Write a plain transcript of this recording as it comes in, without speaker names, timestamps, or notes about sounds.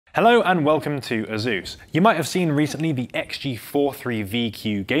Hello and welcome to ASUS. You might have seen recently the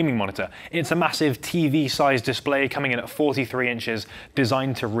XG43VQ gaming monitor. It's a massive TV-sized display coming in at 43 inches,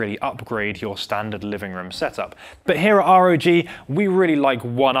 designed to really upgrade your standard living room setup. But here at ROG, we really like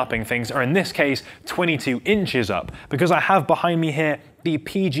one-upping things, or in this case, 22 inches up, because I have behind me here the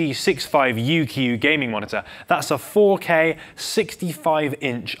PG65UQ gaming monitor. That's a 4K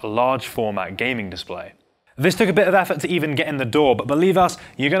 65-inch large format gaming display. This took a bit of effort to even get in the door, but believe us,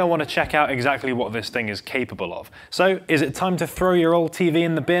 you're going to want to check out exactly what this thing is capable of. So, is it time to throw your old TV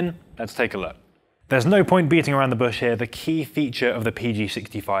in the bin? Let's take a look. There's no point beating around the bush here. The key feature of the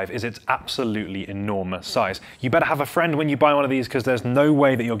PG65 is its absolutely enormous size. You better have a friend when you buy one of these because there's no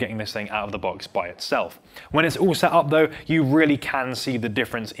way that you're getting this thing out of the box by itself. When it's all set up though, you really can see the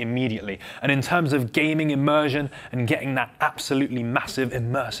difference immediately. And in terms of gaming immersion and getting that absolutely massive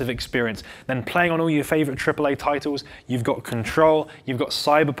immersive experience, then playing on all your favorite AAA titles, you've got Control, you've got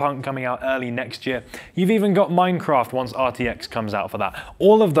Cyberpunk coming out early next year, you've even got Minecraft once RTX comes out for that.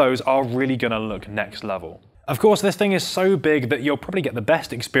 All of those are really gonna look next level. Of course, this thing is so big that you'll probably get the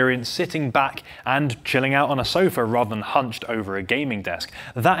best experience sitting back and chilling out on a sofa rather than hunched over a gaming desk.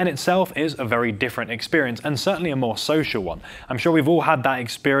 That in itself is a very different experience and certainly a more social one. I'm sure we've all had that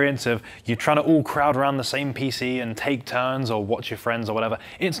experience of you trying to all crowd around the same PC and take turns or watch your friends or whatever.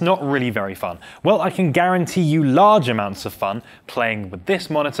 It's not really very fun. Well, I can guarantee you large amounts of fun playing with this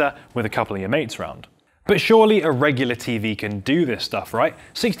monitor with a couple of your mates around. But surely a regular TV can do this stuff, right?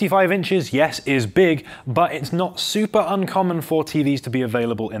 65 inches, yes, is big, but it's not super uncommon for TVs to be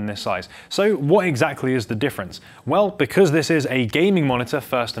available in this size. So what exactly is the difference? Well, because this is a gaming monitor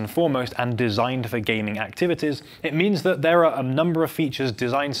first and foremost and designed for gaming activities, it means that there are a number of features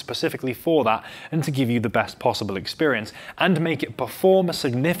designed specifically for that and to give you the best possible experience and make it perform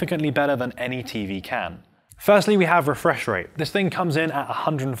significantly better than any TV can. Firstly, we have refresh rate. This thing comes in at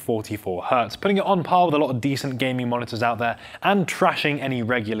 144 Hz, putting it on par with a lot of decent gaming monitors out there and trashing any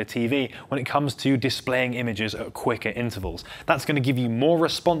regular TV when it comes to displaying images at quicker intervals. That's going to give you more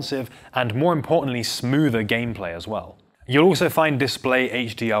responsive and, more importantly, smoother gameplay as well. You'll also find display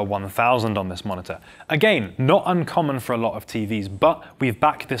HDR 1000 on this monitor. Again, not uncommon for a lot of TVs, but we've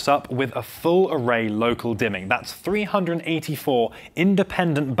backed this up with a full array local dimming. That's 384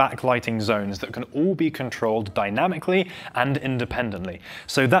 independent backlighting zones that can all be controlled dynamically and independently.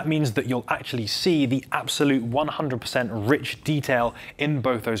 So that means that you'll actually see the absolute 100% rich detail in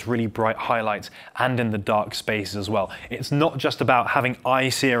both those really bright highlights and in the dark spaces as well. It's not just about having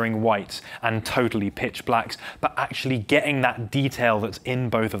eye-searing whites and totally pitch blacks, but actually getting that detail that's in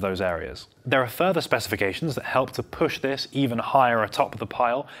both of those areas. There are further specifications that help to push this even higher atop the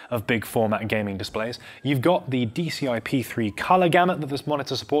pile of big format gaming displays. You've got the DCI P3 color gamut that this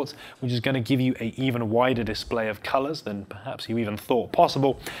monitor supports, which is going to give you an even wider display of colors than perhaps you even thought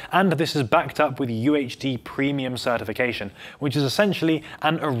possible. And this is backed up with UHD Premium certification, which is essentially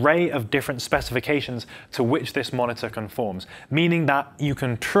an array of different specifications to which this monitor conforms, meaning that you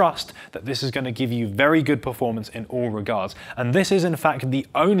can trust that this is going to give you very good performance in all regards. And this is in fact the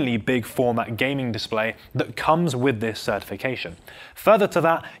only big format gaming display that comes with this certification. Further to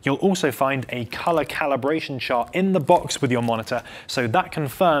that, you'll also find a color calibration chart in the box with your monitor, so that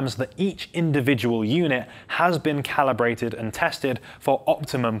confirms that each individual unit has been calibrated and tested for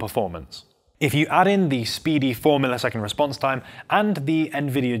optimum performance. If you add in the speedy 4 millisecond response time and the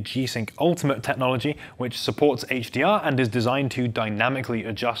NVIDIA G-Sync Ultimate technology, which supports HDR and is designed to dynamically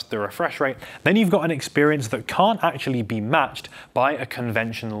adjust the refresh rate, then you've got an experience that can't actually be matched by a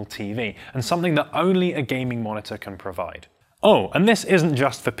conventional TV, and something that only a gaming monitor can provide. Oh, and this isn't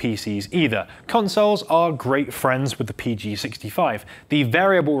just for PCs either. Consoles are great friends with the PG65. The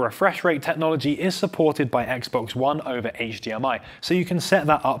variable refresh rate technology is supported by Xbox One over HDMI, so you can set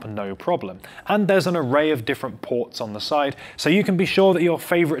that up no problem. And there's an array of different ports on the side, so you can be sure that your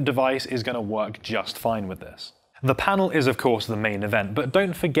favorite device is going to work just fine with this. The panel is of course the main event, but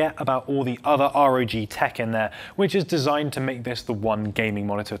don't forget about all the other ROG tech in there, which is designed to make this the one gaming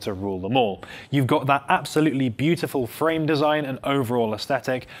monitor to rule them all. You've got that absolutely beautiful frame design and overall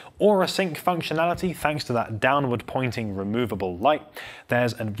aesthetic, Aura Sync functionality thanks to that downward pointing removable light.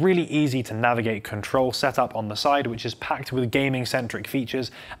 There's a really easy to navigate control setup on the side, which is packed with gaming centric features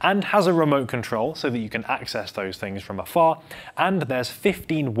and has a remote control so that you can access those things from afar. And there's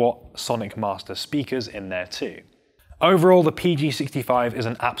 15-watt Sonic Master speakers in there too. Overall, the PG65 is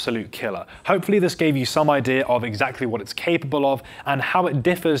an absolute killer. Hopefully this gave you some idea of exactly what it's capable of and how it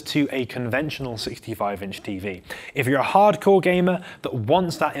differs to a conventional 65-inch TV. If you're a hardcore gamer that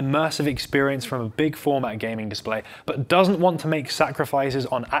wants that immersive experience from a big format gaming display but doesn't want to make sacrifices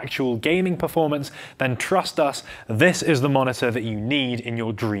on actual gaming performance, then trust us, this is the monitor that you need in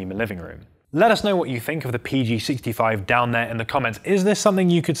your dream living room. Let us know what you think of the PG65 down there in the comments. Is this something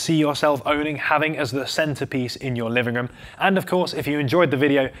you could see yourself owning, having as the centerpiece in your living room? And of course, if you enjoyed the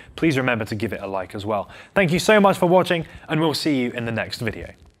video, please remember to give it a like as well. Thank you so much for watching, and we'll see you in the next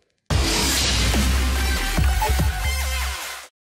video.